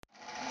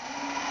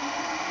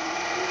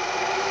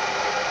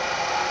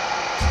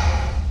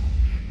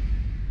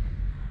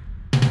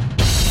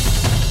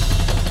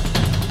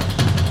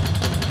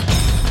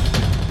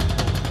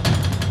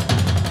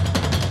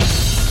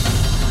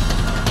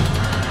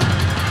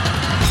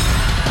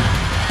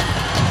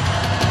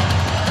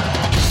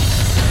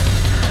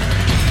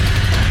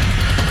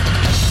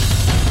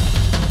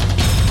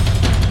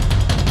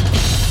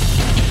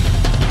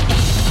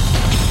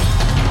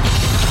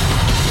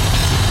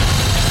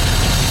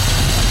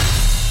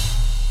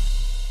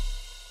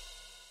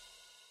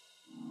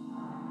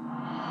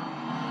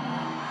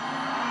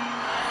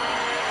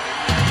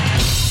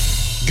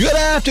Good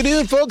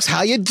afternoon, folks.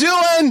 How you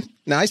doing?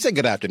 Now, I said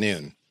good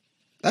afternoon.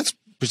 That's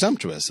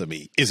presumptuous of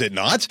me, is it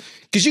not?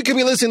 Because you could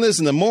be listening to this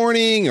in the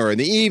morning or in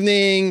the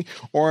evening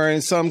or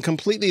in some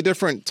completely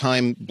different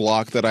time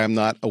block that I'm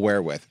not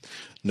aware with.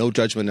 No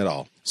judgment at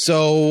all.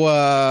 So,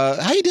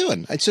 how you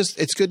doing?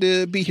 It's good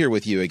to be here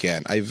with you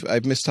again.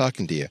 I've missed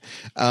talking to you.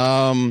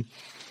 I've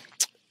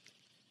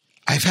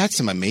had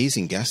some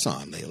amazing guests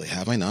on lately,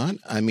 have I not?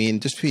 I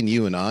mean, just between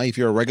you and I, if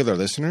you're a regular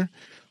listener,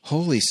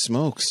 holy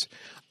smokes.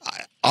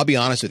 I'll be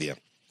honest with you.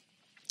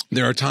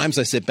 There are times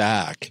I sit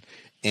back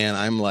and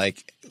I'm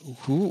like,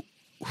 who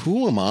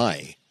am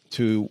I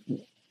to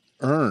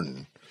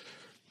earn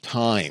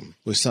time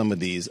with some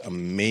of these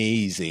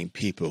amazing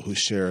people who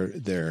share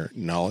their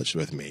knowledge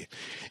with me?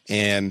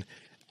 And,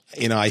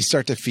 I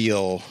start to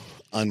feel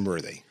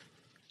unworthy.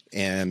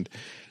 And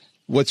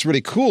what's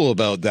really cool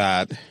about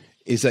that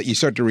is that you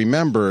start to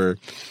remember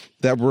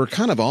that we're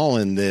kind of all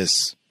in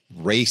this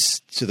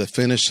race to the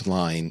finish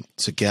line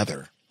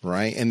together,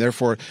 right? And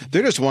therefore,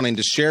 they're just wanting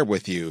to share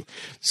with you.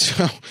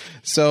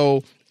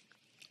 So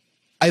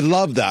I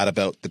love that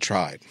about the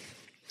tribe.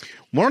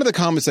 One of the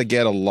comments I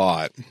get a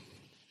lot,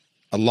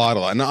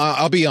 and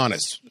I'll be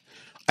honest,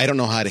 I don't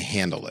know how to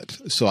handle it.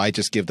 So I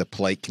just give the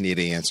polite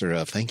Canadian answer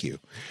of thank you,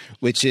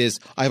 which is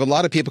I have a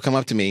lot of people come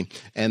up to me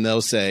and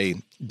they'll say,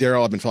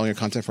 Daryl, I've been following your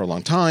content for a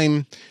long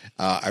time.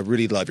 I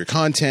really love your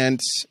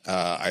content.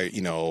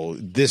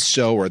 This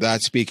show or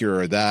that speaker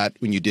or that,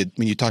 when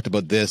you talked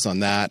about this on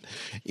that,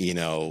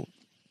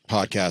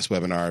 podcast,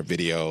 webinar,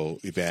 video,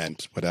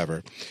 event,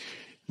 whatever,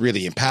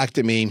 really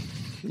impacted me.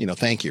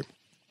 Thank you.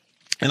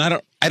 And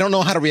I don't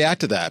know how to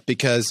react to that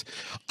because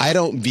I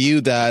don't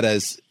view that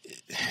as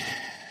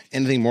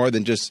anything more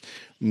than just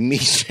me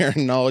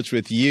sharing knowledge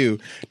with you,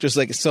 just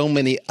like so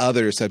many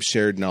others have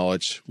shared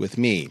knowledge with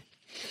me.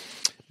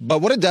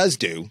 But what it does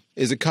do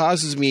is it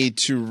causes me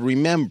to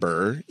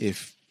remember,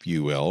 if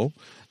you will,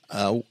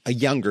 a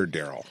younger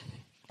Daryl.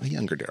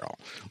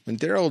 When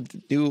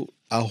Daryl knew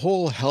a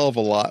whole hell of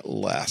a lot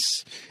less.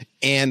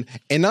 And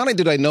not only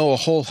did I know a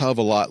whole hell of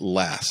a lot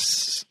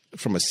less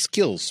from a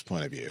skills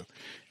point of view,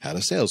 how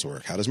does sales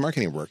work? How does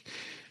marketing work?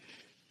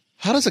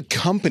 How does a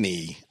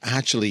company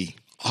actually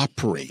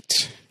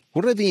operate?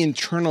 What are the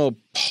internal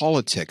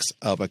politics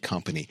of a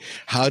company?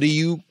 How do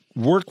you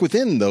work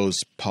within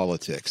those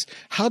politics?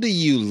 How do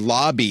you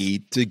lobby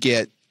to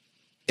get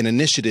an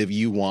initiative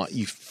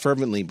you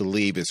fervently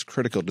believe is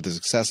critical to the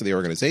success of the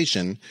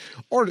organization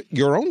or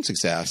your own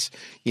success,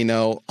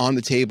 on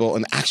the table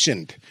and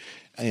actioned?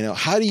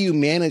 How do you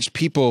manage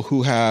people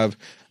who have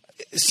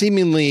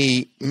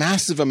seemingly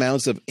massive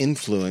amounts of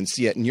influence,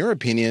 yet in your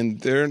opinion,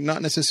 they're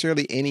not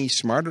necessarily any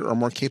smarter or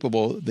more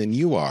capable than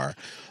you are?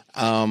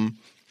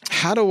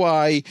 How do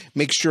I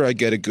make sure I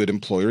get a good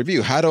employee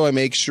review? How do I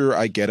make sure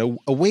I get a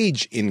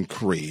wage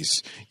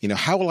increase?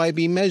 How will I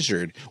be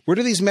measured? Where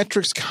do these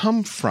metrics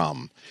come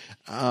from?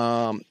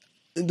 The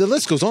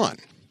list goes on.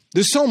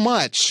 There's so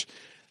much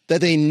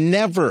that they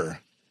never,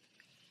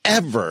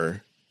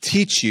 ever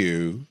teach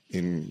you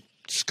in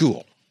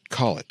school,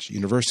 college,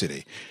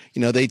 university.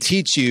 They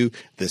teach you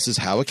this is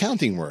how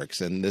accounting works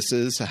and this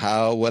is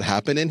what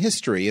happened in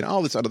history and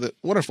all this other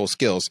wonderful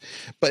skills.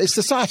 But it's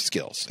the soft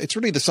skills. It's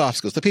really the soft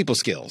skills, the people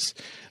skills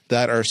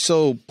that are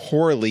so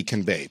poorly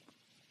conveyed.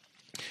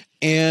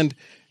 And,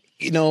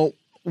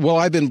 while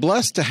I've been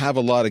blessed to have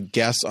a lot of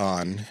guests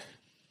on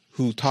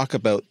who talk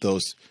about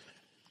those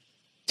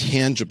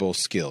tangible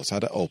skills, how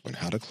to open,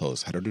 how to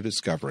close, how to do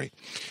discovery.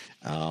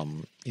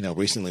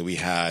 Recently we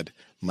had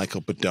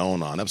Michael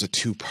Bedone on. That was a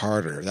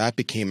two-parter. That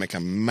became like a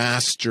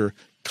master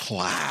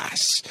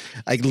class.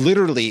 I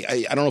don't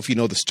know if you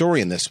know the story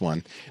in this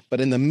one,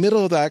 but in the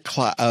middle of that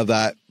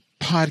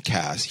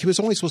podcast, he was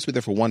only supposed to be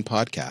there for one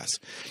podcast,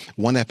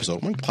 one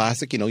episode, one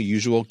classic,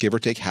 usual give or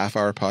take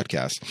half-hour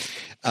podcast.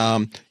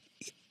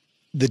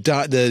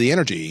 The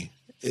energy,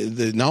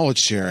 the knowledge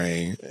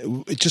sharing,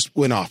 it just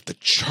went off the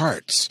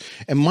charts.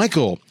 And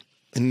Michael,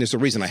 and there's a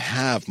reason I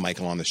have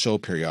Michael on the show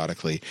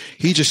periodically,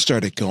 he just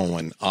started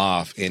going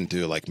off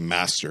into like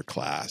master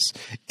class.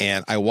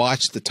 And I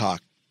watched the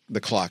clock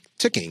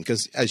ticking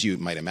because, as you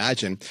might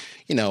imagine,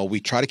 we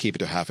try to keep it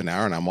to half an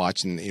hour, and I'm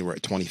watching, we're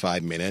at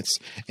 25 minutes,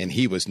 and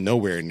he was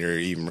nowhere near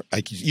even,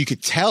 like, you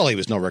could tell he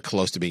was nowhere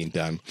close to being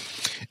done.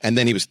 And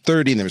then he was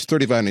 30, and then he was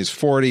 35, and he was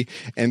 40.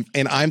 And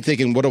I'm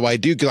thinking, what do I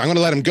do? Because I'm going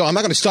to let him go. I'm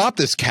not going to stop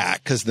this cat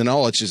because the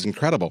knowledge is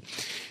incredible.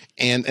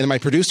 And my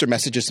producer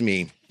messages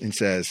me and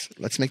says,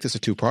 let's make this a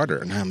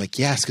two-parter. And I'm like,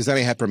 yes, because then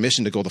I had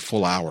permission to go the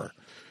full hour.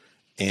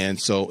 And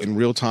so in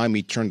real time,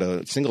 we turned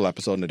a single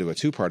episode into a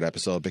two-part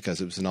episode because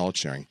it was knowledge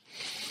sharing.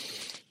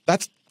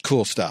 That's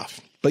cool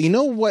stuff. But you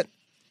know what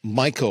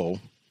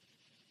Michael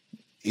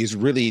is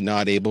really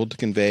not able to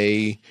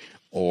convey,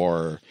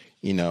 or,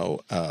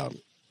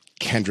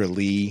 Kendra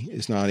Lee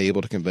is not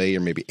able to convey,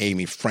 or maybe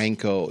Amy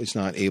Franco is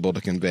not able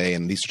to convey,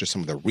 and these are just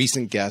some of the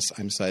recent guests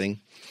I'm citing.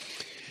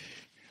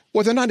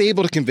 What they're not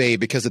able to convey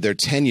because of their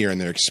tenure and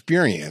their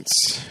experience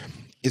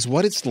is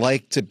what it's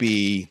like to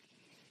be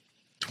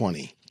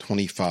 20,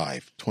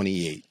 25,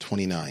 28,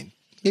 29,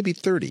 maybe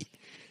 30,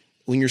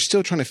 when you're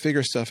still trying to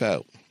figure stuff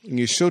out, and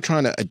you're still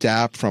trying to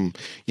adapt from,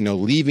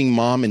 leaving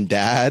mom and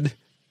dad,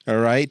 all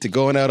right, to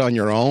going out on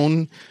your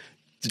own,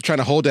 to trying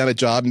to hold down a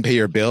job and pay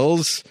your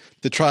bills,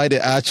 to try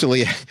to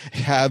actually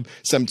have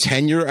some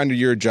tenure under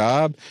your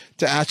job,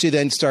 to actually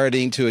then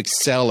starting to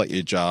excel at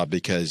your job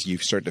because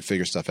you've started to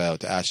figure stuff out,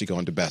 to actually go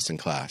into best in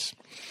class.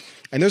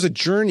 And there's a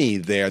journey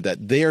there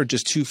that they're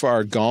just too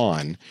far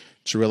gone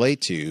to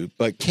relate to.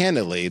 But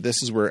candidly,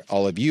 this is where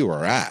all of you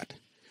are at.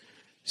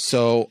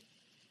 So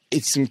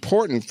it's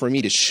important for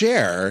me to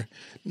share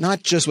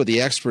not just what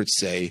the experts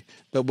say,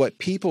 but what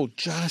people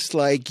just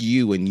like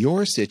you in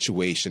your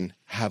situation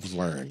have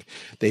learned.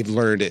 They've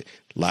learned it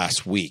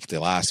last week, the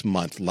last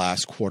month,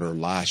 last quarter,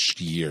 last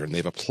year, and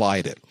they've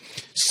applied it.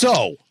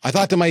 So I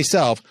thought to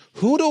myself,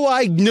 who do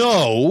I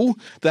know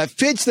that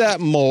fits that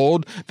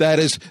mold, that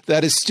is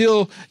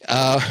still,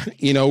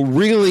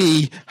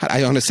 really,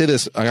 I want to say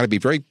this, I got to be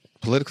very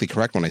politically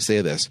correct when I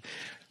say this,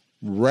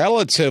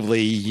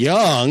 relatively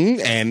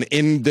young and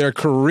in their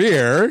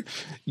career,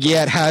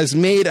 yet has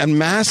made a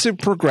massive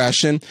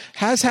progression,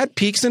 has had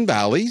peaks and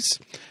valleys,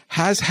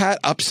 has had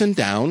ups and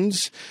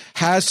downs,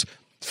 has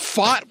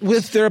fought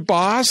with their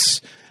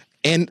boss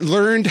and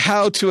learned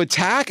how to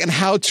attack and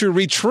how to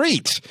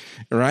retreat,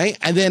 right?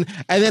 And then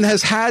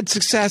has had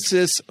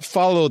successes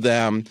follow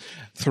them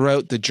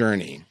throughout the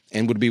journey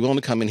and would be willing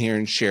to come in here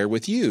and share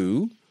with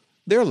you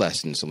their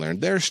lessons learned,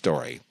 their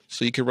story,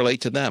 so you can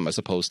relate to them as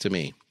opposed to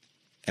me.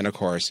 And of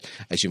course,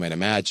 as you might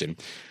imagine,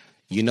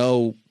 you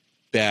know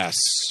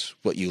best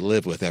what you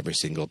live with every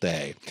single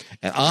day.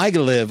 And I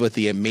live with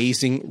the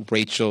amazing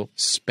Rachel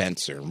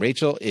Spencer.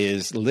 Rachel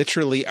is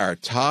literally our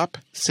top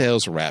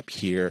sales rep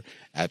here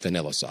at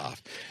VanillaSoft.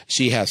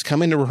 She has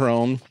come into her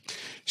own.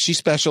 She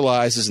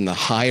specializes in the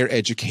higher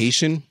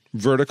education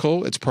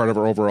vertical. It's part of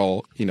our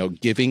overall,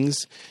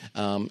 givings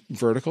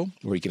vertical,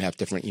 where you can have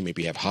different, you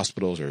maybe have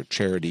hospitals or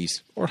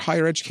charities or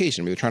higher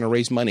education. Maybe they're trying to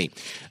raise money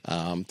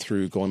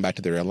through going back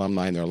to their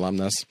alumni and their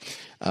alumnus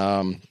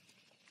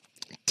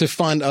to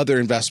fund other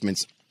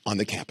investments on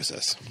the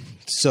campuses.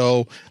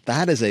 So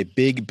that is a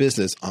big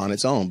business on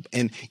its own.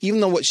 And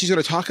even though what she's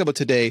going to talk about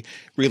today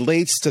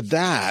relates to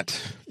that,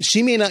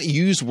 she may not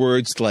use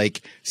words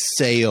like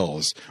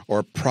sales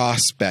or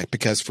prospect,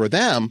 because for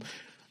them,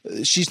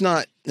 she's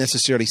not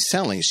necessarily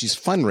selling, she's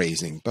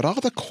fundraising. But all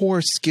the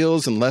core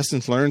skills and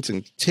lessons learned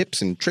and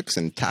tips and tricks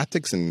and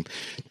tactics and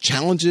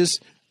challenges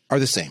are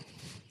the same.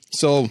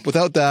 So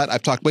without that,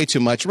 I've talked way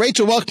too much.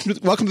 Rachel, welcome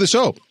to the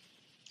show.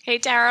 Hey,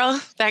 Daryl.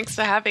 Thanks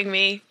for having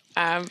me.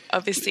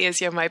 Obviously,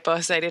 as you're my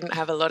boss, I didn't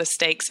have a lot of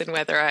stakes in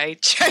whether I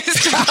chose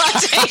to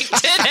partake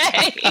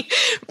today,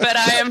 but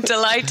I am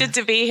delighted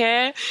to be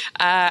here.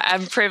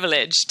 I'm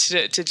privileged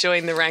to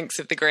join the ranks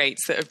of the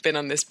greats that have been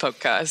on this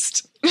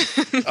podcast.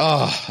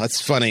 Oh,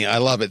 that's funny. I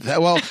love it.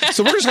 Well,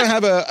 so we're just going to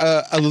have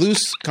a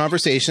loose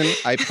conversation.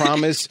 I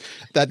promise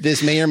that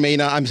this may or may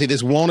not, I'm saying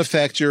this won't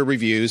affect your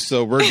reviews,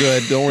 so we're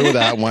good. Don't worry with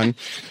that one.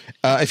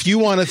 If you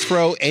want to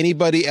throw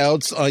anybody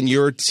else on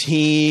your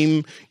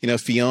team,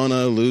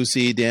 Fiona,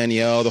 Lucy,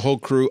 Danielle, the whole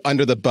crew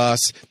under the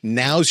bus,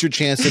 now's your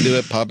chance to do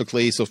it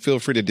publicly. So feel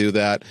free to do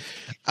that.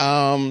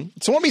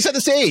 So let me set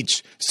the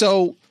stage.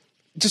 So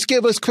just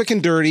give us quick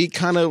and dirty,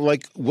 kind of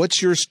like,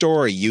 what's your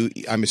story?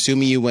 I'm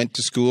assuming you went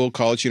to school,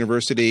 college,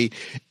 university,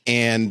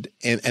 and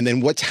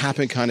then what's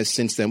happened kind of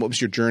since then? What was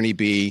your journey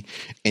be?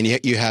 And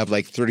you have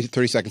like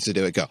 30 seconds to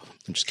do it. Go.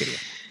 I'm just kidding.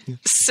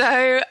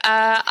 So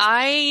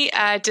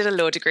I did a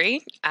law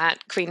degree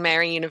at Queen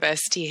Mary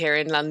University here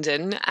in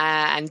London.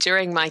 And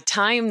during my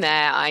time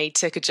there, I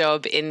took a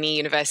job in the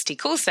university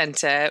call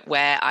centre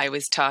where I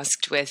was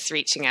tasked with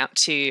reaching out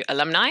to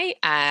alumni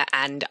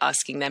and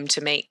asking them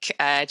to make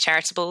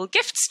charitable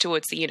gifts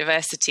towards the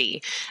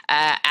university.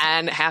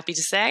 And happy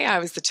to say I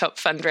was the top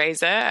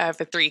fundraiser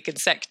for 3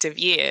 consecutive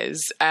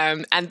years.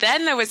 And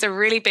then there was a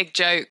really big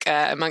joke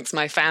amongst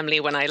my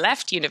family when I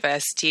left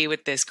university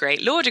with this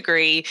great law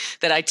degree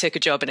that I took a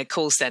job in a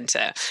call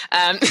center,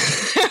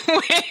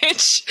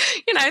 which,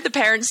 the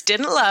parents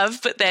didn't love,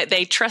 but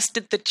they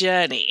trusted the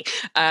journey,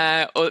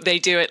 or they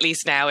do at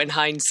least now in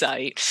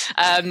hindsight.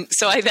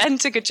 So I then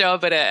took a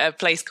job at a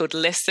place called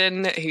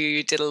Listen,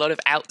 who did a lot of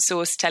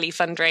outsourced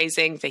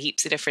tele-fundraising for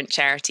heaps of different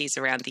charities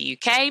around the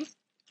UK.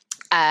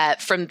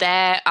 From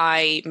there,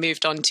 I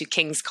moved on to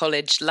King's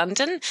College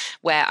London,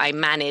 where I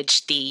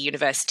managed the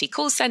university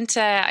call centre.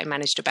 I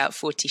managed about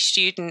 40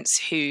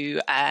 students who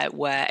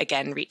were,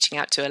 again, reaching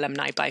out to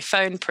alumni by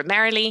phone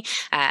primarily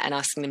and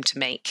asking them to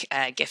make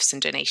gifts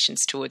and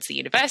donations towards the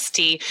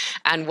university.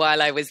 And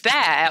while I was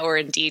there, or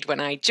indeed when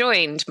I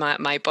joined,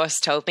 my boss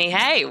told me,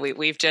 hey,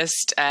 we've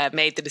just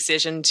made the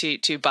decision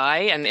to buy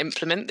and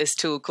implement this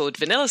tool called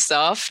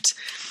VanillaSoft.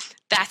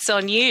 that's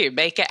on you.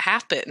 Make it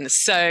happen.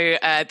 So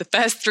the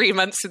first 3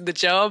 months in the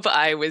job,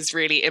 I was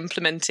really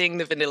implementing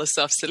the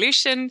VanillaSoft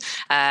solution.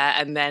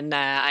 And then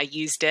I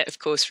used it, of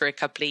course, for a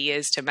couple of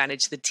years to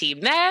manage the team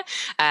there.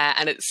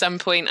 And at some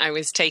point, I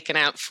was taken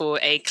out for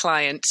a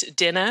client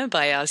dinner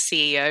by our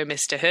CEO,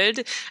 Mr.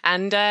 Hood.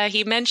 And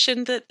he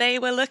mentioned that they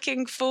were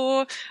looking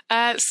for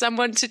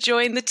someone to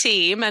join the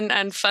team.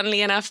 And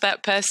funnily enough,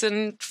 that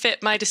person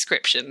fit my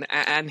description.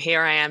 And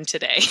here I am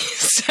today.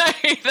 So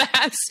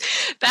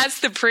that's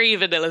the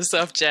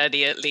pre-VanillaSoft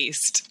journey, at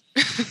least.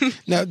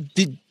 Now,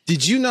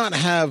 did you not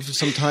have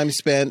some time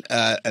spent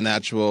at an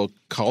actual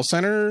call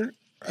center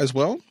as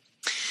well?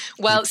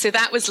 Well, so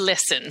that was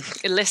Listen.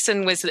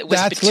 Listen was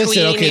That's between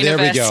Listen. Okay, university. there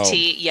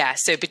we go. Yeah,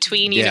 so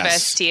between Yes.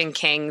 university and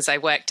King's, I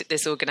worked at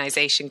this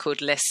organization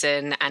called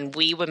Listen, and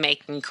we were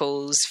making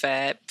calls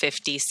for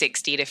 50,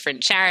 60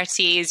 different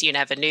charities. You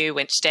never knew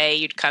which day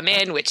you'd come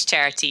in, which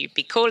charity you'd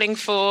be calling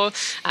for.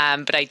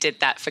 But I did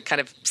that for kind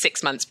of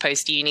 6 months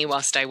post-uni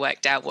whilst I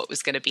worked out what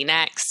was going to be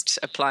next,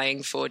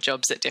 applying for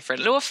jobs at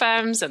different law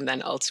firms, and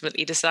then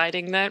ultimately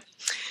deciding that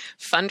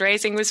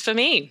fundraising was for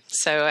me.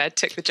 So I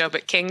took the job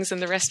at King's,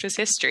 and the rest was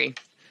history.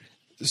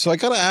 So I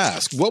got to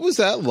ask, what was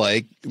that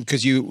like?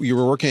 Because you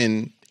were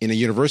working in a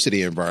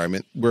university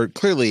environment where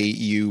clearly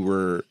you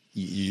were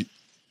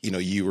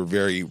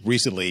very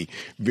recently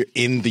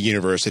in the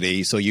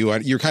university, so you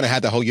kind of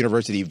had the whole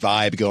university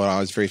vibe going on.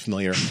 It was very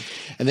familiar,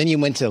 and then you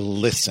went to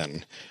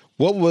Listen.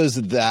 What was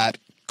that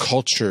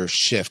culture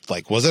shift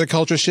like? Was it a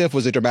culture shift?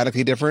 Was it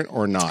dramatically different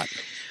or not?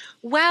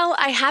 Well,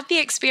 I had the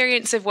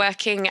experience of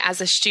working as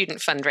a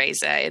student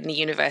fundraiser in the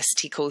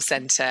university call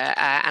center,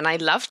 and I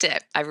loved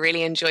it. I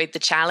really enjoyed the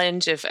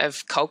challenge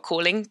of cold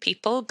calling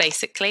people,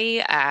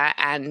 basically,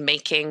 and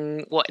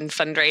making what in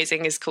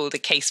fundraising is called a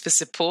case for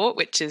support,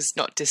 which is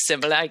not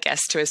dissimilar, I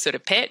guess, to a sort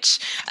of pitch,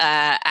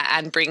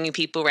 and bringing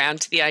people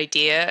around to the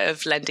idea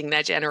of lending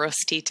their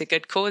generosity to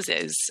good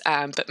causes.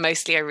 But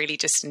mostly, I really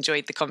just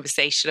enjoyed the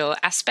conversational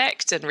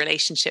aspect and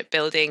relationship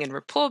building and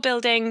rapport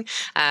building,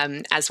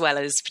 as well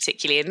as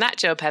particularly in that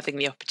job, having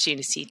the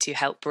opportunity to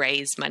help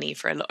raise money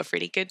for a lot of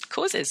really good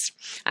causes.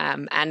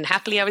 And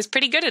happily, I was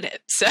pretty good at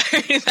it. So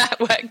that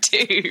worked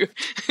too.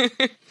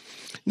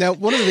 Now,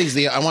 one of the things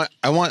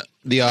I want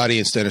the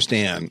audience to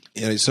understand,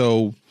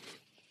 so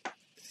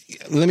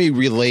let me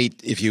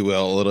relate, if you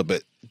will, a little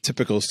bit,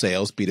 typical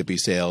sales, B2B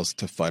sales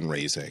to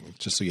fundraising,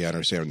 just so you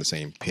understand on the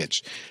same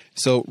pitch.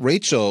 So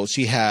Rachel,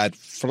 she had,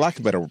 for lack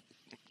of a better,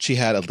 she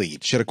had a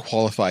lead. She had a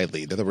qualified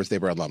lead. In other words, they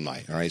were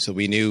alumni. All right. So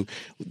we knew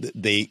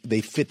they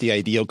fit the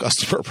ideal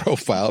customer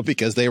profile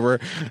because they were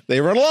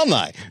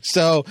alumni.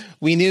 So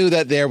we knew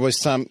that there was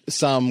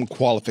some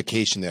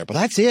qualification there. But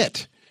that's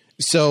it.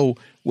 So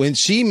when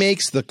she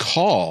makes the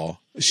call,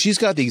 she's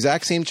got the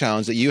exact same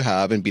challenge that you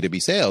have in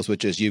B2B sales,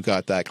 which is you've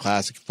got that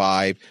classic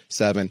 5,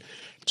 7,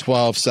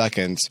 12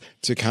 seconds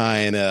to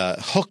kind of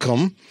hook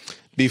them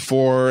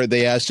before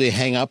they actually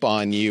hang up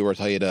on you or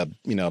tell you to,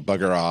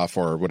 bugger off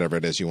or whatever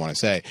it is you want to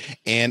say.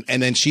 And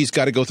then she's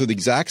got to go through the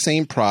exact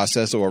same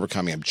process of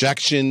overcoming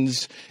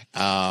objections,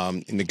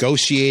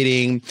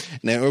 negotiating.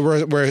 Now,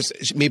 whereas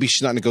maybe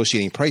she's not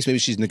negotiating price, maybe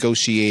she's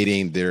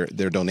negotiating their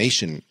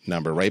donation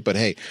number, right? But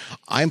hey,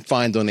 I'm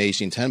fine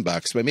donating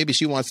 $10, but maybe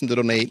she wants them to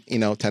donate,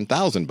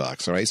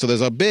 $10,000, all right? So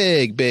there's a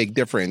big, big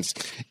difference,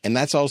 and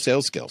that's all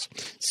sales skills.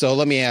 So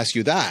let me ask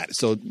you that.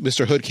 So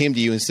Mr. Hood came to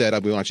you and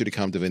said, we want you to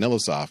come to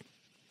VanillaSoft.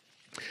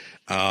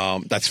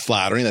 That's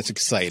flattering. That's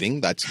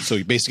exciting.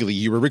 So basically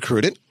you were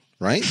recruited,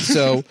 right?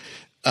 So,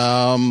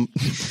 and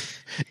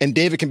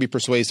David can be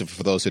persuasive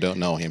for those who don't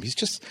know him. He's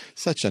just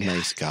such a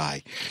nice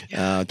guy.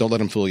 Don't let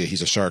him fool you.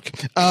 He's a shark.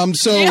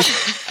 So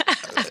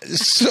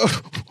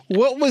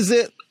what was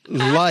it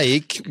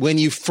like when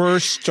you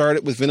first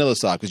started with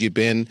VanillaSoft? Because you've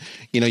been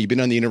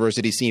on the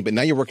university scene, but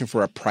now you're working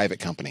for a private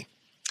company.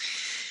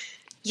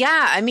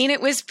 Yeah, I mean, it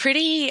was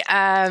pretty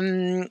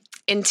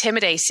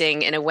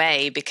intimidating in a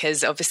way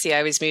because obviously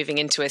I was moving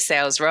into a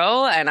sales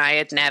role and I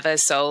had never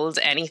sold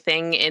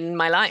anything in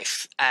my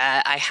life.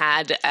 I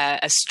had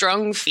a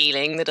strong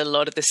feeling that a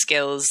lot of the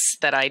skills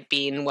that I'd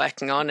been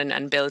working on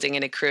and building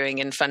and accruing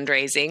in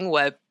fundraising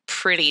were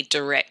pretty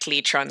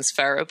directly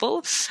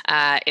transferable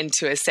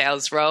into a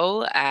sales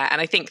role. And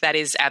I think that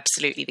is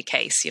absolutely the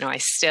case. I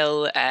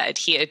still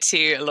adhere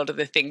to a lot of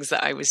the things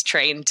that I was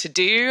trained to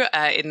do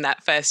in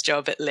that first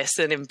job at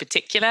Listen in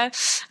particular.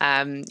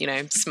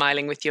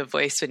 Smiling with your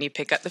voice when you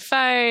pick up the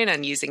phone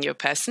and using your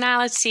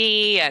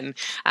personality and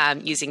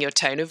using your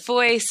tone of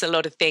voice, a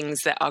lot of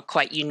things that are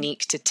quite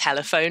unique to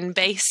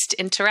telephone-based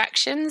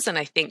interactions. And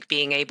I think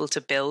being able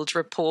to build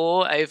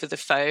rapport over the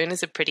phone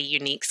is a pretty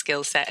unique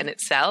skill set in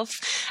itself.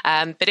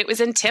 But it was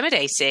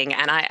intimidating.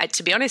 And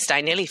to be honest,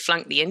 I nearly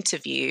flunked the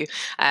interview.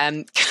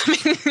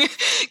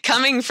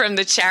 Coming from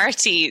the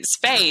charity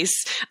space,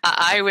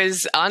 I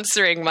was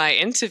answering my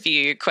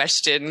interview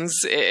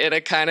questions in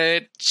a kind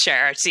of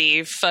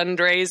charity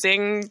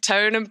fundraising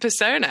tone and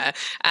persona.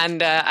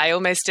 And I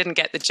almost didn't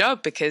get the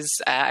job because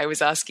I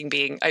was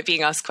being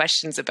asked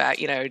questions about,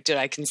 did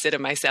I consider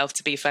myself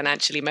to be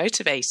financially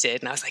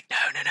motivated? And I was like, no.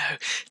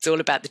 It's all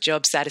about the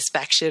job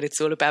satisfaction. It's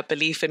all about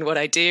belief in what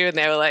I do. And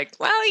they were like,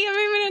 well, you're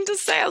moving into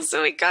sales,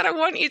 so we kind of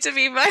want you to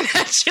be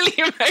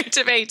financially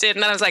motivated.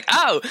 And I was like,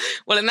 oh,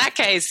 well, in that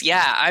case,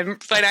 yeah, I'm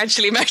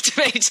financially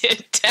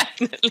motivated,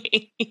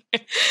 definitely.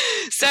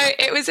 So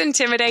it was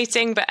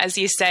intimidating, but as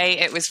you say,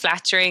 it was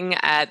flattering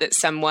that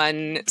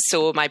someone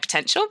saw my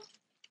potential.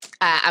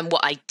 And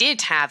what I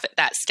did have at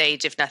that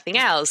stage, if nothing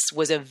else,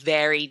 was a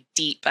very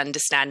deep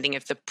understanding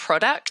of the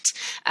product.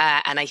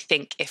 And I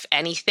think, if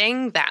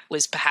anything, that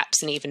was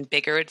perhaps an even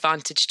bigger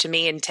advantage to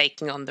me in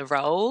taking on the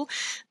role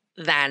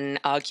than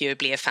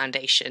arguably a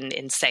foundation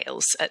in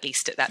sales, at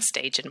least at that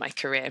stage in my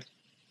career.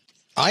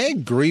 I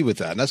agree with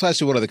that. And that's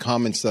actually one of the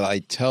comments that I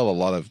tell a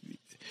lot of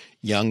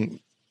young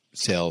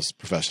sales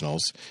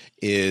professionals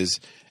is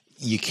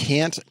you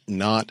can't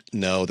not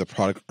know the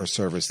product or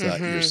service that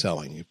you're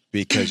selling,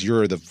 because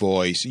you're the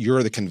voice,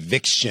 you're the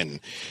conviction,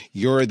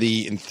 you're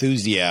the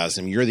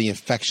enthusiasm, you're the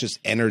infectious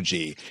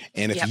energy.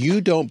 And if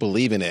you don't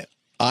believe in it,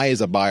 I, as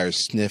a buyer,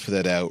 sniff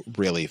that out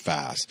really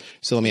fast.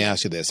 So let me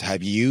ask you this.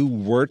 Have you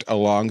worked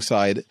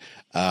alongside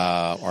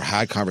or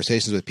had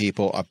conversations with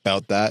people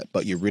about that,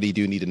 but you really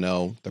do need to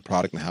know the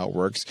product and how it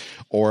works?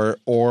 Or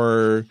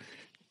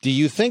do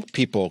you think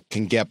people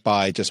can get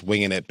by just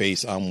winging it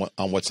based on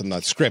what's in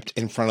the script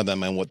in front of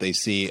them and what they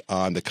see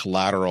on the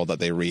collateral that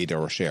they read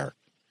or share?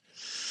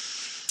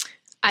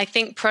 I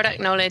think product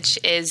knowledge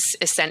is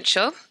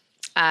essential.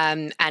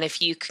 And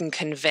if you can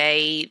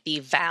convey the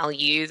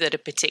value that a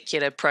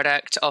particular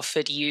product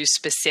offered you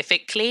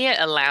specifically, it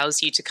allows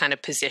you to kind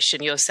of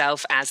position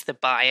yourself as the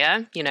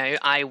buyer.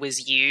 I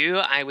was you,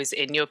 I was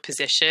in your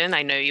position,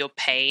 I know your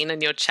pain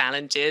and your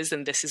challenges,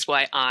 and this is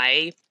why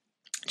I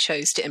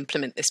chose to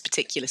implement this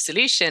particular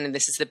solution, and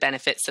this is the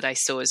benefits that I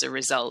saw as a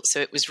result.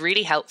 So it was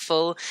really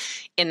helpful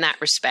in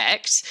that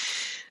respect.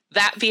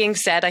 That being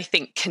said, I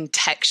think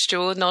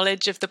contextual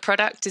knowledge of the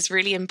product is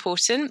really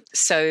important.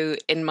 So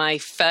in my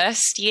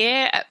first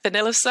year at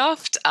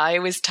VanillaSoft, I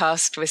was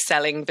tasked with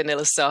selling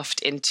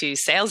VanillaSoft into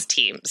sales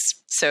teams.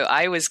 So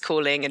I was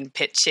calling and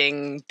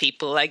pitching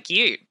people like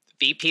you,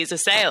 VPs of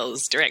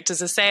sales,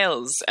 directors of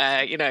sales,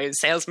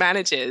 sales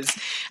managers.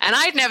 And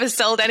I'd never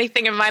sold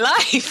anything in my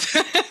life.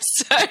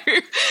 So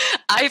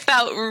I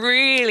felt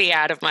really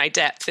out of my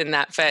depth in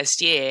that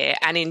first year.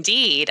 And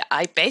indeed,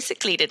 I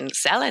basically didn't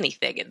sell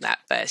anything in that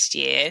first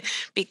year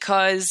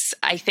because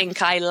I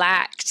think I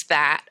lacked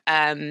that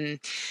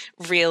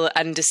real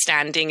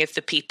understanding of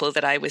the people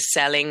that I was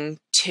selling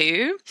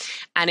to.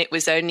 And it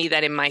was only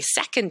then in my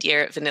second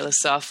year at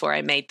VanillaSoft where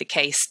I made the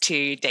case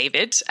to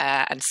David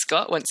and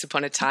Scott once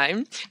upon a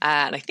time.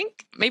 And I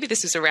think maybe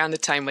this was around the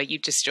time where you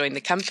just joined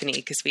the company,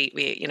 because we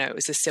it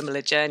was a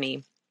similar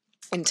journey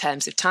in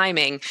terms of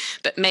timing,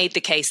 but made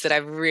the case that I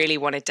really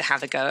wanted to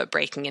have a go at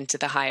breaking into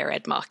the higher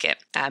ed market.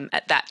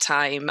 At that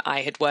time,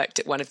 I had worked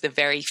at one of the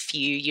very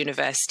few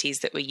universities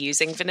that were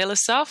using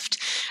VanillaSoft,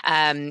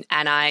 and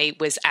I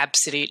was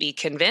absolutely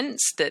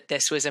convinced that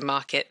this was a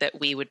market that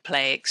we would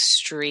play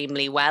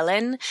extremely well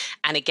in.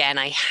 And again,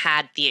 I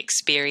had the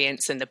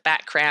experience and the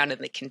background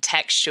and the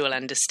contextual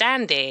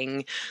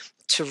understanding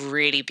to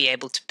really be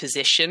able to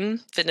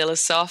position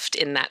VanillaSoft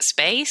in that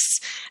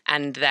space.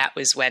 And that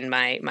was when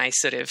my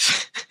sort of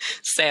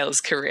sales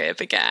career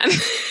began.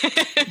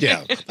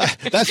 Yeah.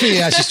 That's when you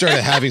actually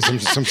started having some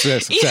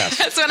success. Yeah,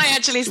 that's when I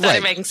actually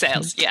started making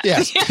sales. Yeah.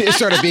 Yes. It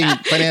started being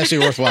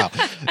financially worthwhile.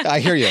 I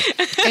hear you.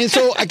 And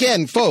so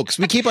again, folks,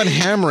 we keep on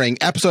hammering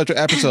episode after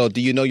episode. Do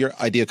you know your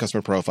ideal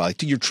customer profile?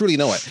 Do you truly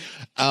know it?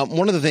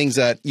 One of the things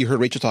that you heard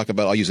Rachel talk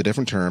about, I'll use a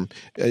different term.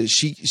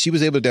 She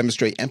was able to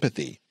demonstrate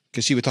empathy.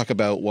 Because she would talk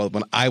about, well,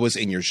 when I was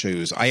in your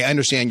shoes, I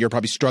understand you're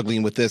probably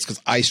struggling with this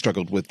because I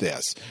struggled with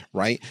this,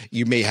 right?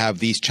 You may have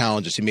these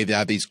challenges. You may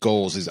have these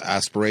goals, these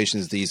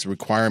aspirations, these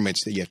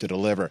requirements that you have to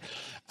deliver.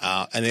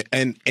 And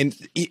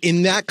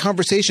in that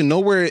conversation,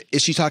 nowhere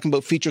is she talking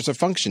about features or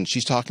functions.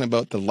 She's talking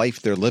about the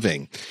life they're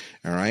living,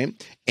 all right?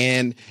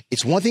 And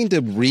it's one thing to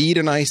read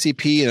an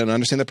ICP and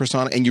understand the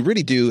persona, and you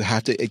really do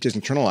have to just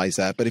internalize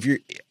that. But if you're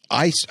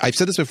I've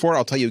said this before,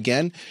 I'll tell you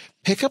again,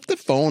 pick up the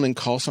phone and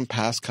call some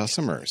past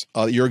customers,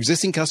 your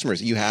existing customers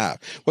that you have,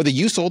 whether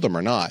you sold them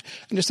or not,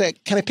 and just say,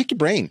 can I pick your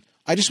brain?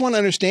 I just want to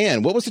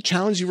understand, what was the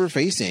challenge you were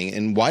facing,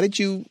 and what did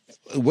you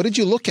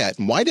look at,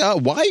 and why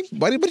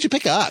did you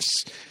pick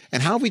us,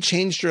 and how have we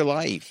changed your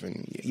life,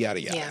 and yada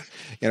yada.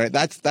 Yeah.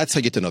 That's how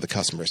you get to know the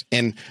customers.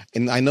 And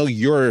I know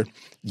you're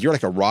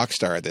like a rock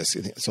star at this.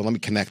 So let me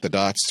connect the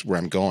dots where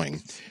I'm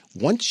going.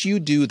 Once you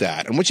do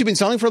that, and once you've been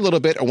selling for a little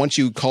bit, or once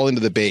you call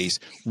into the base,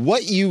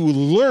 what you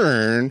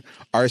learn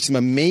are some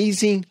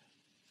amazing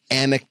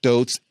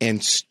anecdotes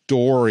and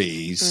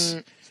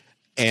stories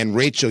And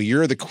Rachel,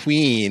 you're the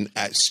queen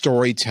at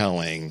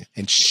storytelling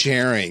and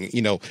sharing,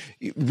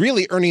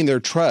 really earning their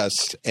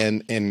trust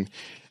and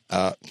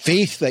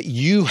faith that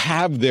you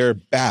have their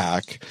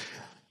back,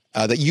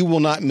 that you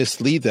will not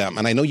mislead them.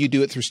 And I know you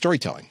do it through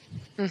storytelling.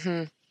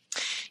 Mm-hmm.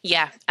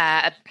 Yeah,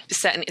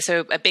 certainly.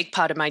 So a big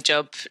part of my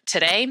job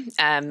today,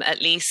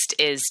 at least,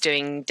 is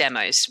doing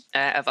demos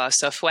of our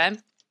software.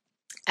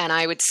 And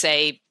I would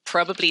say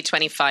probably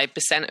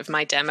 25% of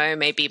my demo,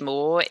 maybe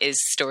more, is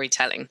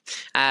storytelling.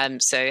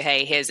 So,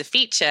 hey, here's a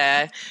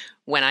feature.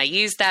 When I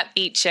used that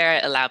feature,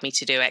 it allowed me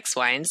to do X,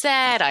 Y, and Z.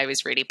 I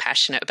was really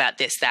passionate about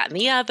this, that, and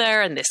the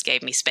other. And this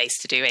gave me space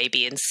to do A,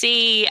 B, and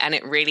C. And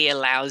it really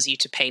allows you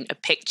to paint a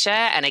picture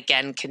and,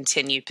 again,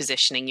 continue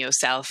positioning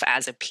yourself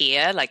as a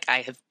peer. Like,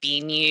 I have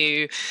been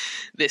you.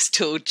 This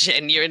tool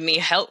genuinely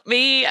helped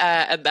me.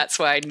 And that's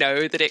why I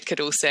know that it could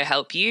also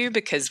help you,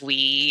 because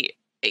we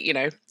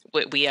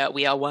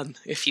are one,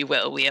 if you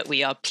will.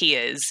 We are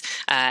peers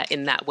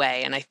in that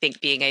way, and I think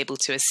being able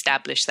to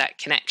establish that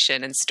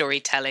connection and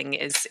storytelling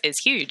is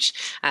huge.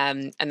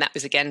 And that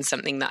was again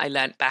something that I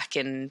learned back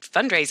in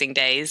fundraising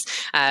days.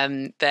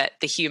 That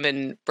the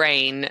human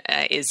brain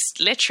is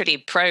literally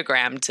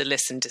programmed to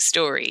listen to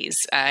stories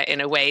in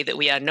a way that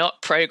we are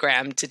not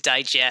programmed to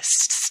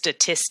digest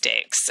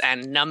statistics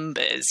and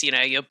numbers.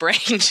 Your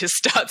brain just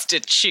starts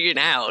to tune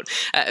out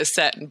at a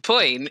certain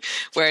point.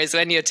 Whereas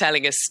when you're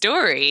telling a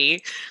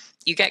story,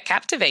 you get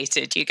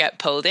captivated, you get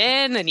pulled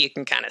in, and you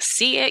can kind of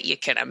see it, you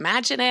can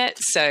imagine it.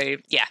 So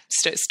yeah,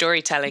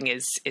 storytelling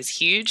is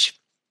huge.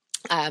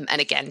 And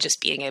again, just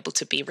being able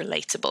to be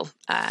relatable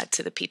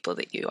to the people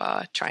that you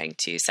are trying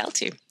to sell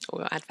to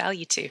or add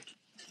value to.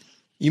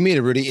 You made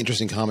a really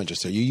interesting comment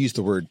just there. You used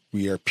the word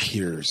 "we are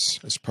peers"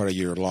 as part of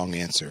your long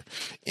answer,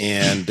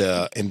 and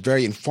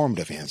very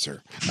informative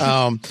answer.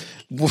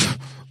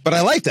 But I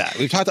like that.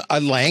 We've talked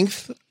at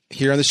length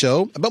here on the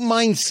show about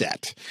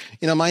mindset.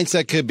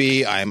 Mindset could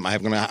be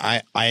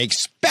I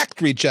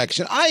expect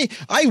rejection. I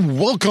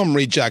welcome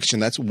rejection.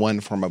 That's one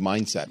form of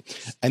mindset.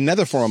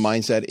 Another form of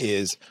mindset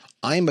is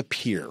I'm a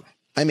peer.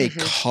 I'm a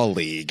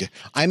colleague.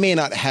 I may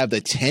not have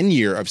the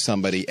tenure of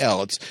somebody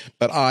else,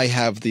 but I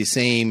have the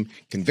same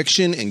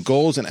conviction and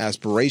goals and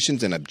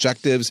aspirations and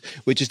objectives,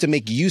 which is to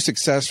make you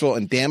successful.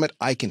 And damn it,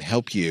 I can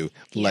help you.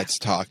 Let's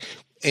talk.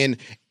 And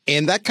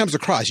that comes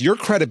across. Your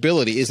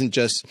credibility isn't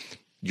just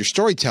your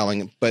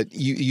storytelling, but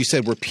you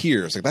said we're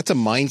peers. Like, that's a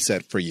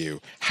mindset for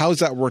you. How's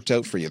that worked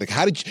out for you? Like,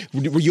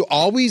 were you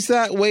always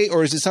that way,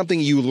 or is it something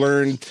you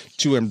learned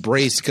to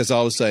embrace because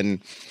all of a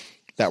sudden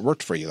that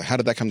worked for you? Like, how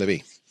did that come to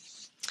be?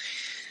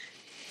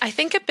 I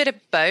think a bit of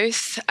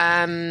both.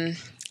 And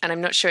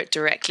I'm not sure it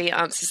directly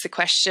answers the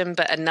question,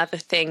 but another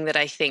thing that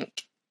I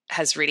think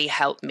has really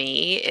helped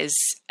me is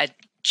a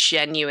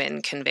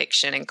genuine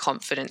conviction and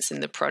confidence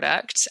in the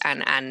product,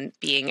 and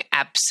being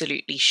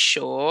absolutely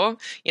sure,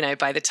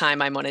 by the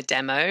time I'm on a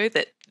demo,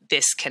 that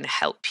this can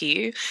help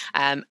you.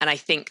 And I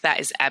think that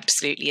is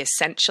absolutely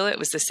essential. It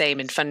was the same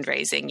in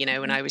fundraising.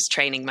 When I was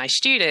training my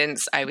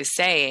students, I was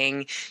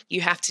saying,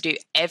 you have to do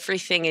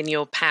everything in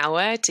your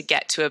power to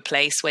get to a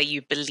place where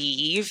you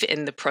believe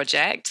in the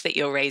project that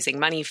you're raising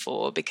money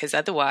for, because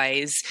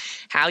otherwise,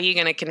 how are you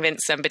going to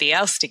convince somebody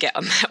else to get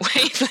on that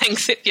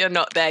wavelength if you're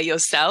not there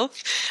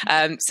yourself?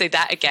 So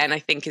that, again, I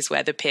think is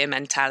where the peer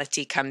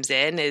mentality comes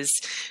in, is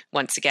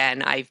once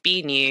again, I've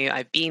been you,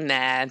 I've been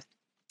there.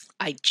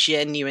 I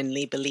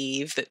genuinely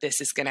believe that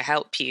this is going to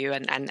help you,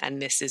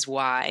 and this is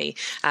why.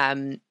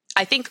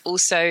 I think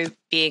also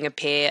being a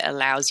peer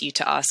allows you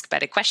to ask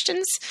better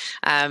questions,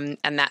 and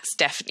that's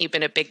definitely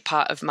been a big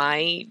part of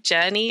my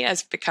journey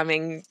as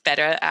becoming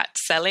better at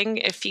selling,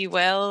 if you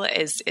will,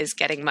 is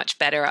getting much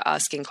better at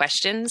asking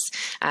questions.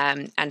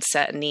 And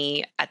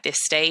certainly at this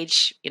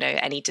stage,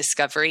 any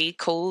discovery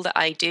call that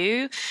I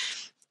do,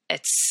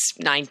 it's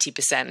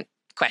 90%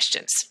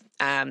 questions.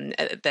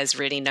 There's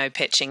really no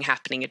pitching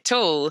happening at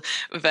all,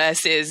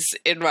 versus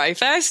in my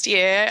first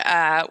year,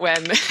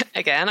 when,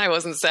 again, I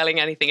wasn't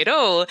selling anything at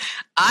all,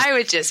 I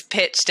would just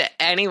pitch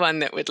to anyone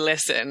that would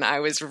listen.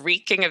 I was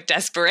reeking of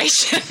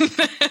desperation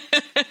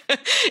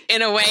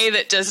in a way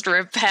that just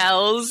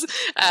repels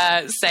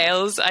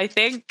sales, I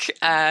think.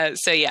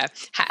 So yeah,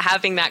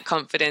 having that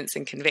confidence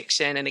and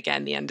conviction, and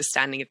again, the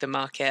understanding of the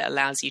market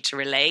allows you to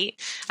relate,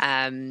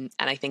 and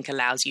I think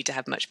allows you to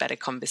have much better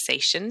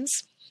conversations,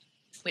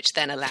 which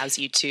then allows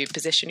you to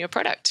position your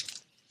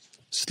product.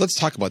 So let's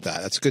talk about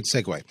that. That's a good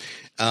segue.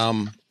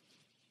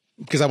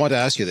 Because I want to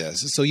ask you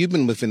this. So you've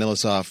been with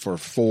VanillaSoft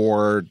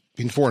for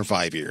between 4 and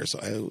 5 years.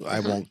 I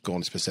won't go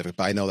into specific,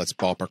 but I know that's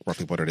ballpark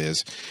roughly what it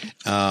is.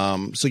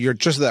 So you're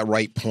just at that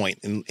right point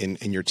in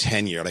your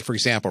tenure. Like, for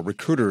example,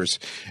 recruiters,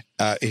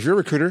 if you're a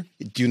recruiter,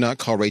 do not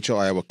call Rachel.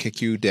 I will kick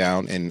you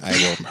down and I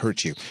will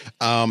hurt you.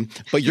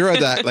 But you're at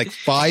that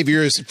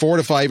 4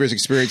 to 5 years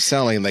experience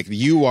selling. Like,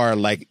 you are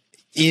like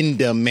in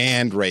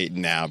demand right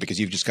now because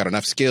you've just got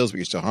enough skills, but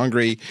you're still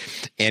hungry.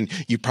 And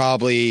you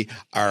probably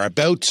are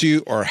about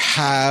to or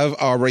have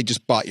already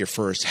just bought your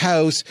first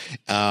house.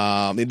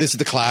 This is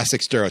the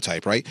classic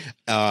stereotype, right?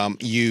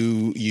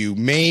 You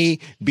may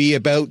be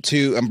about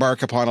to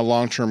embark upon a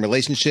long-term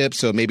relationship.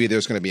 So maybe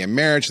there's going to be a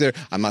marriage there.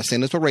 I'm not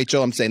saying this about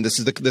Rachel. I'm saying this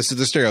is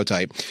the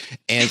stereotype.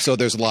 And so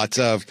there's lots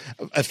of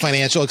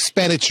financial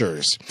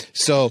expenditures.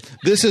 So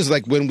this is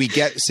like when we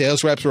get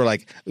sales reps, we're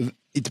like,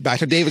 it's back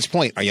to David's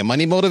point. Are you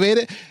money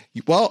motivated?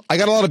 Well, I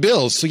got a lot of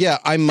bills. So yeah,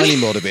 I'm money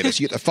motivated.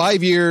 So you get the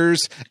 5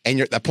 years and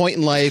you're at that point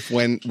in life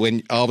when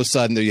all of a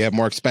sudden you have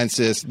more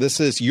expenses.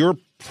 This is your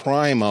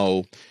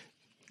primo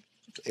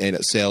in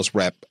a sales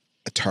rep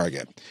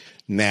target.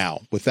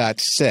 Now, with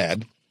that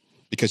said,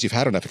 because you've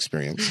had enough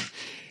experience,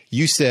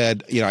 you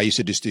said, I used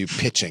to just do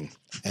pitching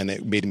and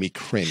it made me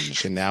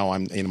cringe. And now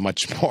I'm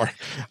much more,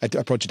 I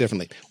approach it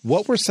differently.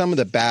 What were some of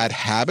the bad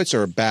habits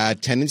or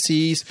bad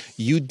tendencies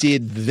you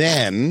did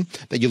then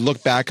that you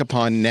look back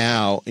upon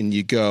now and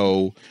you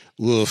go,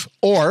 oof?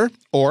 Or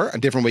a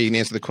different way you can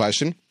answer the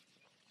question,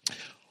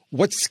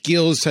 what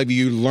skills have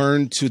you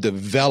learned to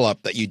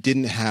develop that you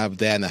didn't have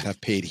then that have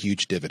paid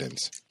huge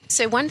dividends?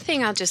 So one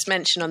thing I'll just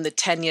mention on the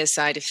tenure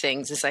side of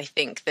things is I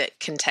think that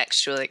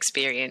contextual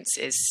experience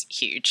is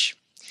huge.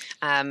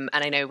 And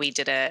I know we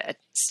did a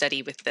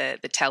study with the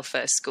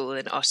Telfer School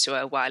in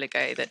Ottawa a while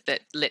ago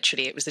that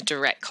literally it was a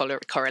direct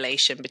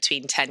correlation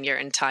between tenure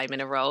and time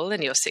in a role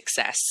and your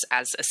success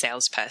as a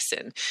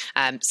salesperson.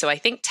 So I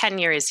think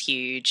tenure is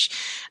huge.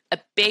 A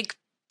big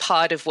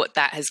part of what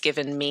that has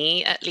given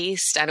me, at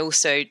least, and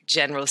also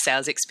general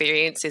sales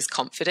experience, is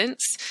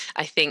confidence.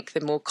 I think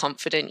the more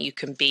confident you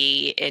can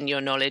be in your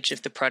knowledge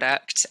of the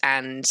product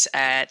and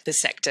the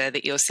sector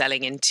that you're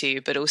selling into,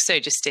 but also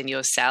just in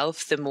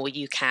yourself, the more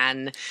you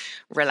can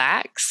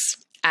relax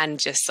and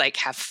just like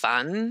have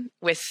fun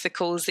with the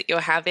calls that you're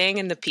having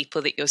and the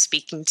people that you're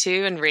speaking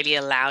to and really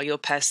allow your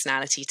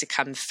personality to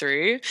come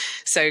through.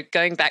 So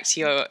going back to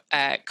your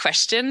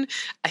question,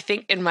 I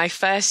think in my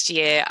first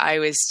year, I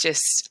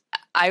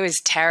was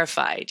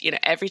terrified.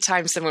 Every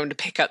time someone would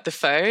pick up the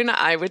phone,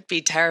 I would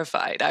be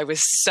terrified. I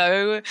was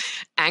so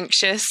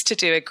anxious to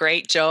do a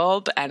great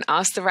job and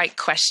ask the right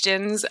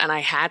questions. And I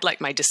had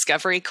like my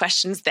discovery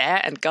questions there.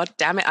 And God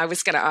damn it, I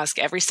was going to ask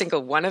every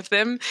single one of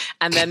them.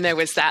 And then there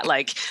was that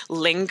like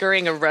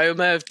lingering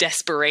aroma of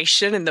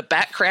desperation in the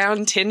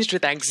background, tinged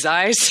with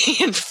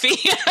anxiety and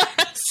fear.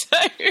 So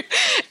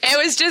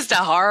it was just a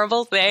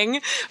horrible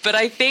thing. But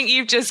I think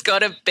you've just got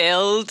to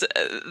build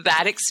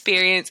that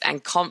experience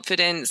and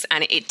confidence,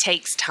 and it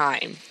takes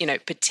time.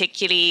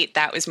 Particularly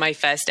that was my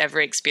first ever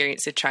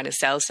experience of trying to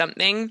sell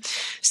something.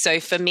 So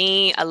for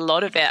me, a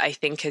lot of it, I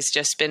think, has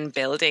just been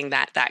building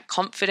that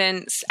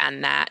confidence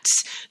and that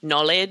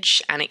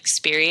knowledge and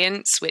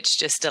experience, which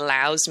just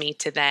allows me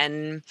to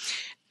then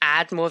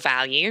add more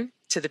value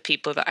to the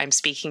people that I'm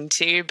speaking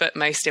to, but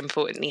most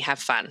importantly, have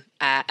fun.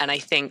 And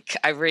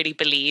I really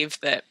believe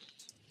that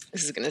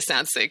this is going to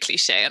sound so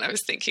cliche, and I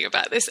was thinking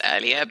about this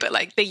earlier, but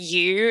like the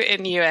U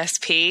in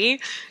USP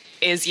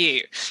is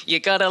you. You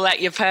got to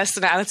let your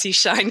personality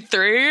shine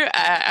through.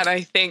 And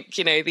I think,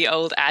 the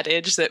old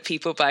adage that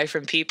people buy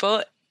from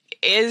people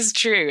is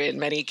true in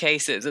many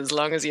cases, as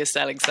long as you're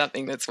selling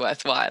something that's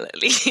worthwhile, at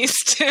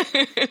least.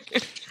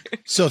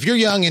 So if you're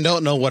young and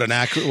don't know what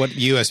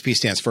USP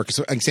stands for, because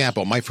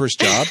example, my first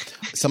job,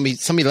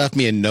 somebody left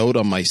me a note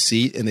on my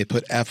seat and they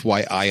put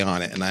FYI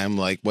on it, and I'm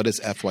like, "What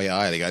is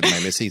FYI? Like, am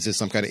I missing? Is this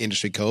some kind of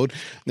industry code?"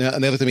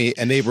 And they looked at me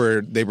and they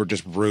were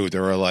just rude. They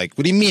were like,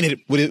 "What do you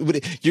mean?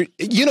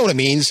 You know what it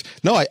means?"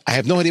 No, I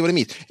have no idea what it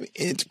means.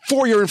 It's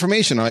for your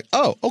information. I'm like,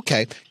 "Oh,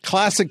 okay."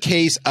 Classic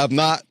case of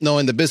not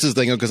knowing the business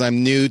lingo because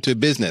I'm new to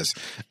business.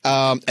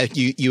 At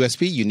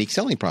USP, unique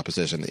selling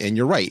proposition, and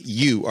you're right.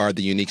 You are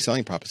the unique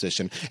selling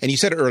proposition. And you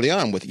said it early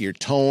on with your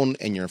tone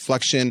and your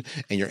inflection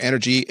and your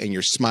energy and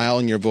your smile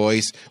and your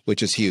voice,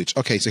 which is huge.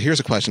 Okay, so here's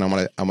a question I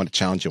want to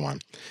challenge you on.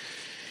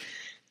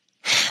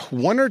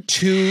 One or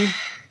two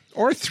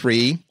or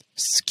three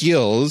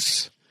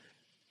skills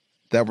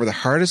that were the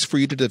hardest for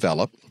you to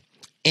develop,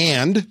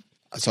 and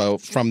so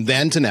from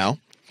then to now,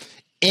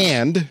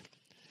 and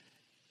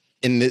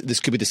this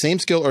could be the same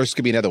skill or this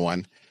could be another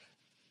one,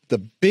 the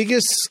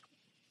biggest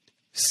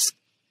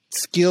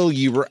skill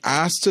you were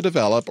asked to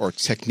develop or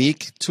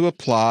technique to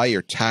apply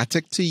or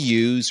tactic to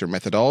use or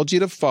methodology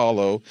to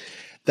follow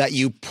that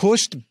you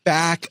pushed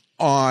back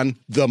on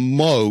the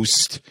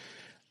most,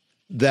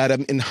 that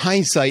in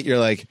hindsight you're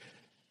like,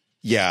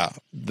 yeah,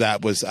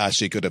 that was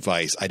actually good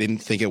advice. I didn't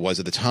think it was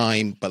at the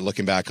time, but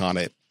looking back on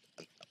it,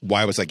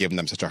 why was I giving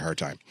them such a hard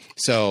time?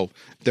 So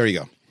there you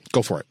go.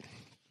 Go for it.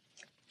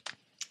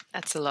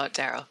 That's a lot,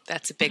 Daryl.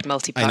 That's a big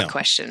multi-part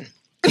question.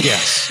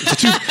 Yes,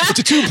 it's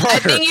a two-parter. I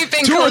think you've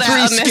been two or called three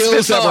out on this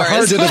skills that were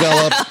hard to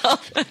well.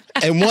 develop,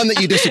 and one that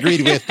you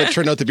disagreed with but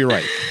turned out to be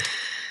right.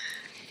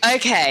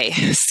 Okay,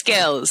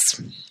 skills.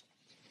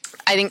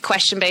 I think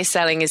question-based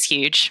selling is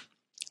huge.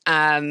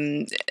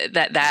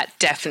 That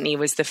definitely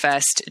was the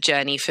first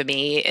journey for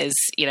me. Is,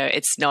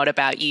 it's not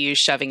about you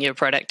shoving your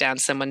product down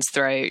someone's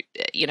throat.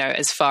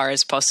 As far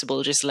as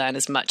possible, just learn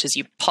as much as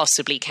you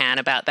possibly can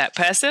about that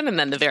person, and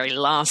then the very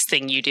last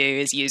thing you do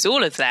is use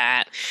all of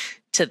that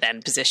to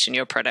then position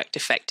your product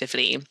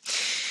effectively.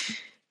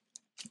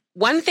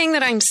 One thing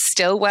that I'm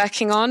still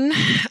working on,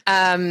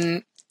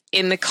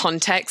 in the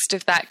context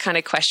of that kind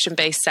of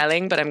question-based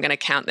selling, but I'm going to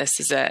count this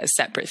as a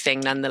separate thing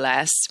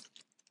nonetheless,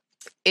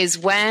 is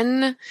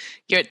when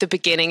you're at the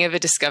beginning of a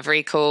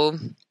discovery call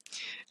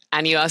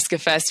and you ask the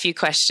first few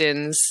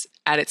questions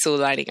and it's all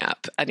lining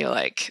up and you're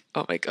like,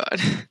 oh my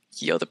God,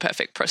 you're the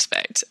perfect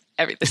prospect.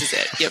 This is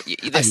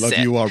it. I love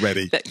you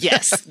already.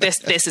 Yes,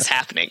 this is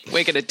happening.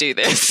 We're going to do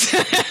this.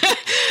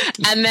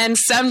 And then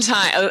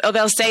sometimes, or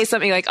they'll say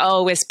something like,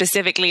 oh, we're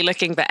specifically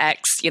looking for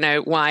X,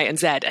 Y, and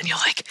Z. And you're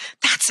like,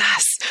 that's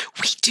us.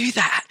 We do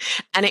that.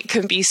 And it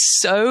can be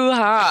so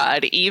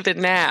hard, even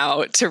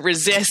now, to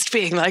resist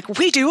being like,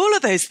 we do all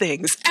of those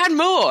things and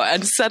more,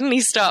 and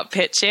suddenly start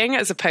pitching,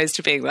 as opposed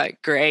to being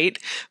like, great,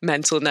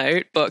 mental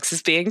note, box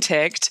is being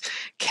ticked,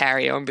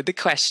 carry on with the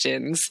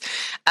questions.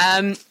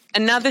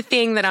 Another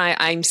thing that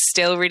I'm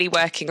still really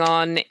working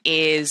on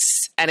is,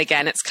 and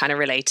again, it's kind of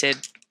related,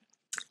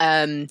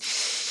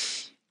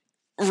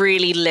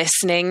 really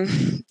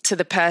listening to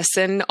the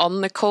person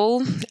on the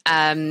call,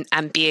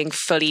 and being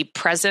fully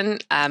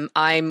present.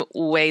 I'm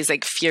always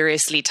like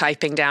furiously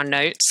typing down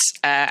notes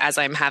as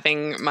I'm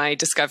having my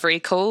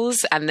discovery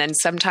calls. And then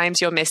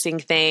sometimes you're missing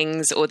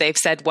things, or they've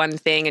said one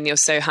thing and you're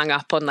so hung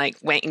up on like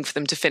waiting for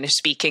them to finish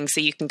speaking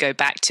so you can go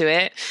back to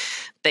it,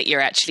 that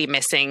you're actually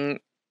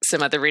missing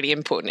some other really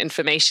important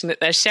information that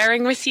they're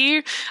sharing with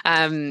you.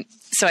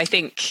 So I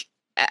think,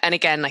 and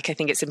again, I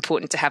think it's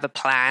important to have a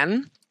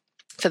plan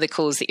for the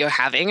calls that you're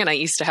having. And I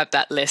used to have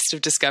that list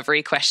of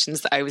discovery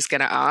questions that I was going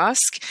to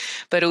ask,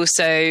 but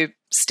also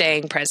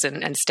staying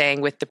present and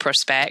staying with the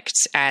prospect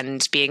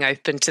and being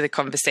open to the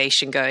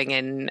conversation going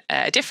in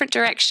a different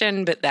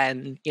direction, but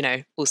then,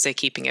 also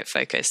keeping it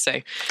focused.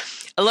 So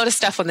a lot of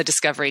stuff on the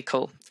discovery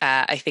call,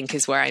 I think,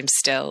 is where I'm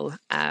still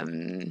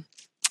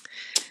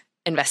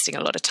investing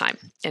a lot of time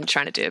in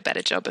trying to do a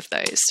better job of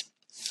those.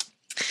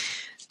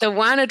 The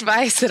one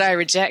advice that I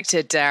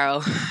rejected,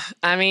 Daryl,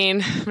 I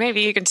mean,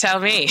 maybe you can tell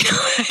me.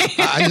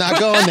 I'm not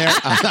going there.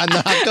 I'm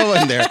not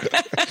going there.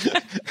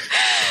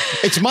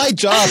 It's my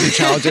job to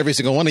challenge every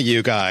single one of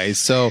you guys.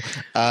 So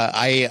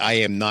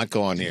I am not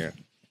going here.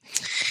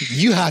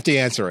 You have to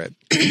answer it.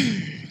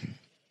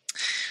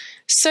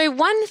 So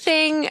one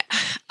thing,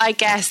 I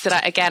guess,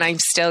 that I'm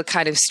still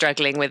kind of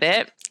struggling with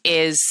it,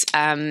 is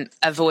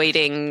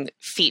avoiding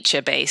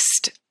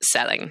feature-based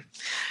selling,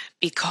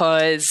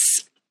 because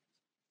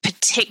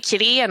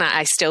particularly, and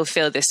I still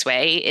feel this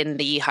way in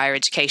the higher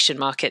education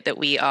market that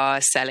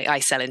I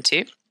sell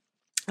into.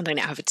 And I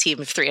now have a team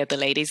of 3 other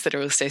ladies that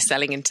are also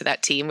selling into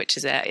that team, which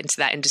is into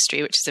that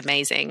industry, which is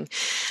amazing.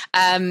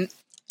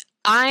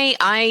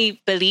 I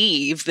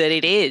believe that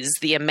it is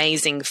the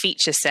amazing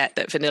feature set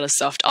that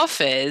VanillaSoft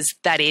offers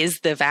that is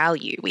the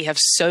value. We have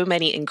so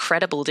many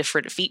incredible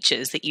different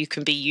features that you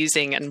can be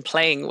using and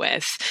playing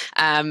with.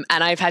 And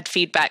I've had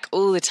feedback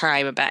all the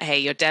time about, hey,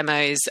 your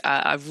demos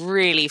are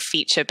really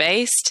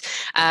feature-based.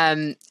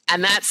 And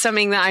that's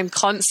something that I'm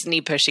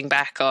constantly pushing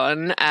back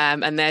on.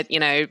 And that,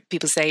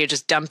 people say you're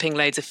just dumping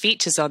loads of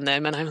features on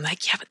them. And I'm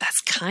like, yeah, but that's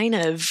kind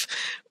of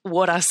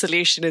what our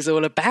solution is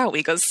all about.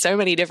 We got so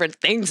many different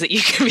things that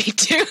you can be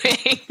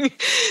doing.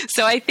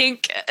 So I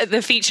think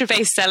the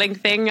feature-based selling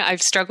thing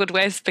I've struggled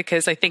with,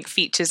 because I think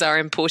features are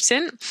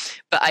important,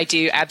 but I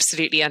do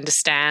absolutely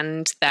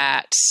understand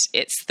that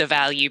it's the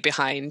value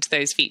behind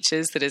those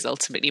features that is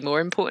ultimately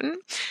more important.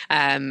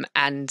 And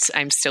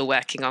I'm still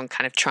working on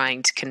kind of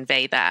trying to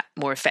convey that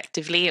more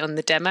effectively on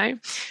the demo,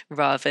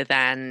 rather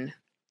than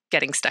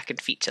getting stuck in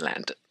feature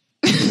land.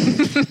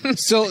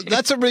 So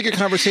that's a really good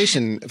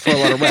conversation for a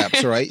lot of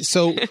reps, right?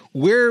 So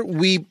where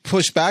we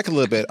push back a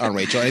little bit on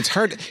Rachel, and it's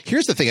hard.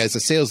 Here's the thing, as a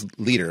sales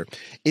leader,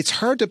 it's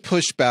hard to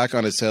push back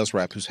on a sales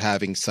rep who's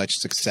having such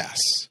success,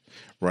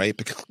 right?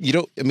 Because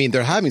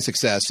they're having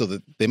success, so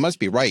that they must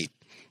be right?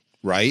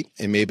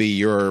 And maybe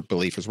your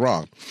belief is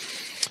wrong.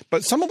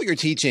 But some of what you're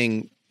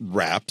teaching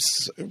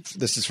reps,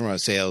 this is from a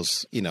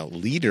sales,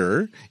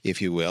 leader,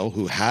 if you will,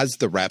 who has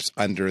the reps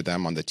under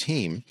them on the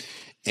team.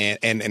 And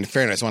in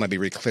fairness, I want to be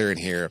really clear in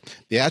here.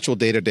 The actual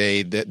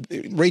day-to-day,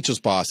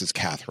 Rachel's boss is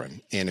Catherine.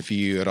 And if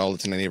you at all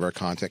listen to any of our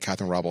content,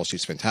 Catherine Robble,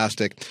 she's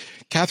fantastic.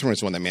 Catherine is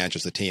the one that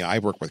manages the team. I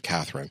work with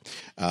Catherine.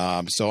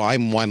 So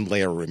I'm one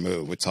layer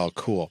removed. It's all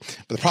cool.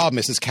 But the problem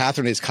is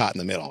Catherine is caught in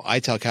the middle.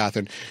 I tell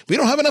Catherine, we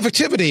don't have enough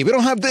activity. We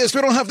don't have this.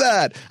 We don't have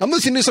that. I'm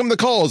listening to some of the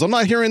calls. I'm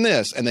not hearing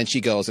this. And then she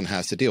goes and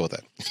has to deal with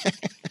it.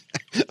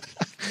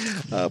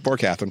 Poor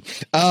Catherine.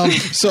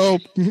 So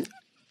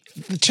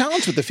the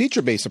challenge with the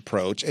feature-based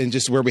approach, and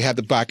just where we have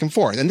the back and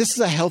forth, and this is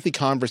a healthy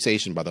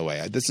conversation, by the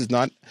way.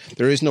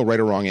 There is no right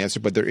or wrong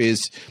answer, but there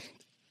is,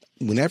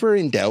 whenever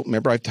in doubt,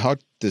 remember I've taught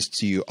this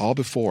to you all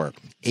before,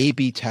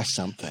 A/B test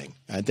something,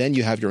 and then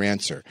you have your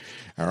answer.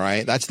 All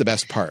right? That's the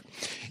best part.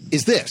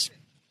 Is this.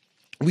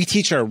 we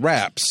teach our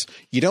reps,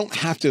 you don't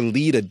have to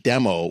lead a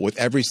demo with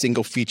every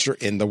single feature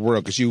in the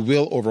world because you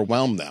will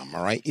overwhelm them,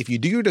 all right? If you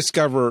do your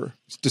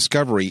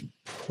discovery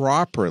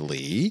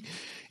properly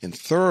and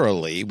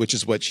thoroughly, which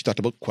is what she talked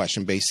about,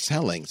 question-based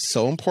selling,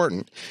 so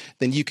important,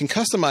 then you can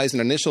customize an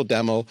initial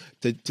demo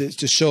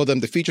to show them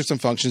the features and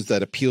functions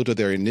that appeal to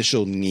their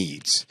initial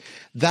needs.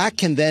 That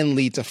can then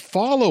lead to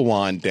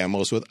follow-on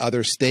demos with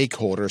other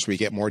stakeholders where you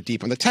get more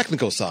deep on the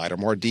technical side or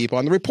more deep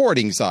on the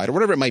reporting side or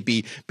whatever it might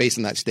be based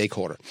on that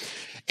stakeholder.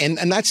 And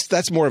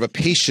that's more of a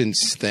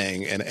patience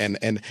thing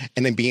and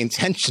then be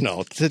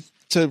intentional.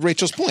 To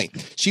Rachel's point,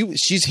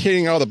 she's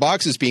hearing all the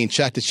boxes being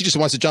checked, and she just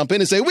wants to jump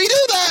in and say, "We do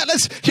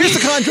that. Here's the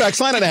contract.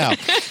 Sign it now."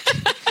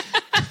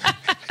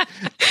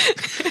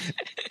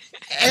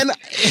 And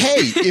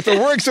hey, if it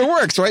works, it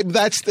works, right?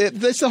 That's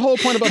the whole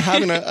point about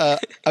having a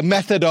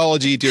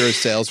methodology to your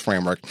sales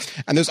framework.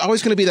 And there's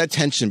always going to be that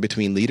tension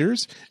between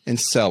leaders and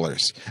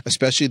sellers,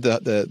 especially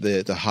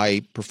the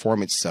high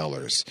performance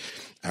sellers.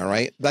 All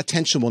right. That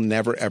tension will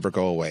never, ever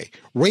go away.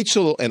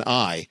 Rachel and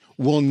I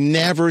will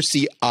never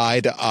see eye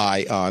to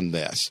eye on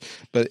this.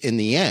 But in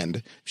the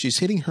end, if she's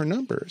hitting her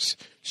numbers,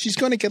 she's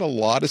going to get a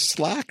lot of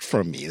slack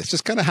from me. That's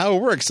just kind of how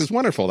it works. It's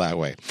wonderful that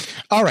way.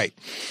 All right.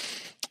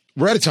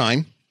 We're out of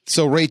time.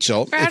 So,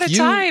 Rachel. We're out of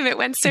time. It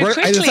went so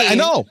quickly. I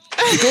know.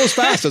 It goes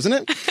fast, doesn't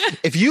it?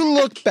 If you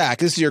look back,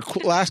 this is your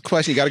last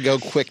question. You got to go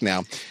quick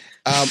now.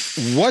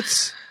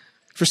 What's,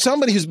 for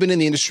somebody who's been in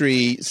the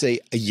industry,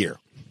 say, a year,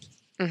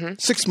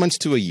 6 months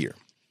to a year,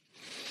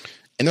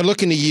 and they're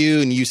looking to you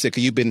and you say,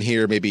 you've been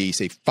here maybe,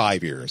 say,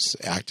 5 years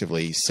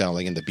actively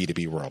selling in the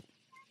B2B world.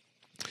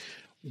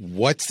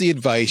 What's the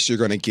advice you're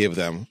going to give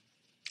them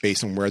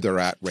based on where they're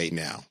at right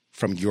now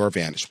from your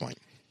vantage point?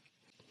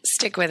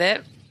 Stick with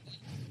it.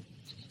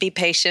 Be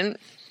patient.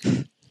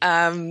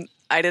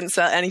 I didn't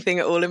sell anything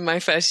at all in my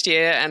first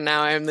year, and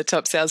now I'm the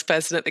top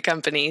salesperson at the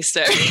company.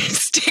 So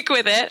stick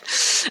with it.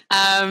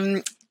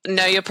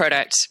 Know your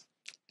product.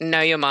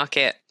 Know your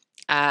market.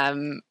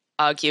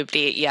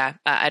 Arguably, yeah,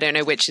 I don't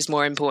know which is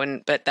more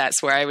important, but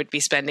that's where I would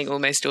be spending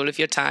almost all of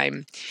your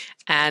time.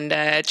 And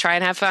try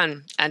and have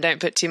fun. And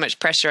don't put too much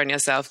pressure on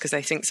yourself, because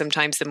I think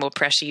sometimes the more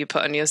pressure you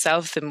put on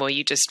yourself, the more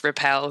you just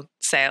repel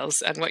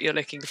sales and what you're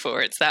looking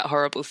for. It's that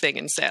horrible thing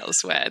in sales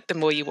where the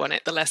more you want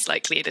it, the less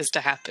likely it is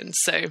to happen.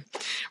 So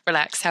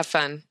relax, have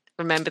fun.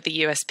 Remember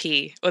the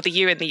USP, or the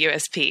U in the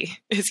USP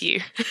is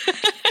you.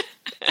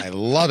 I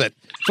love it.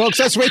 Folks,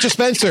 that's Rachel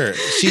Spencer.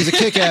 She's a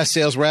kick-ass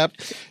sales rep.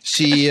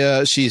 She's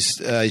as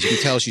you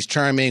can tell, she's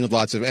charming with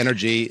lots of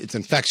energy. It's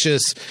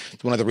infectious.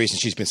 It's one of the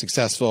reasons she's been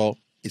successful.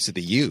 It's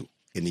the U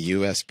in the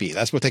USP.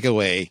 That's what take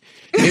away.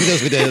 Maybe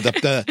those would be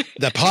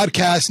the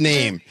podcast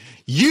name.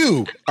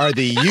 You are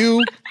the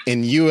U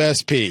in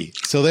USP.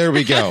 So there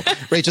we go.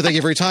 Rachel, thank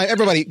you for your time.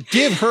 Everybody,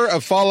 give her a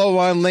follow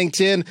on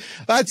LinkedIn.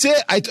 That's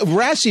it.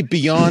 We're actually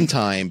beyond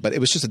time, but it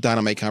was just a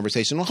dynamite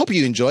conversation. I hope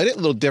you enjoyed it. A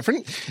little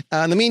different.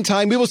 In the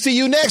meantime, we will see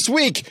you next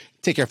week.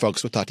 Take care,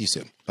 folks. We'll talk to you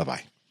soon.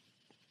 Bye-bye.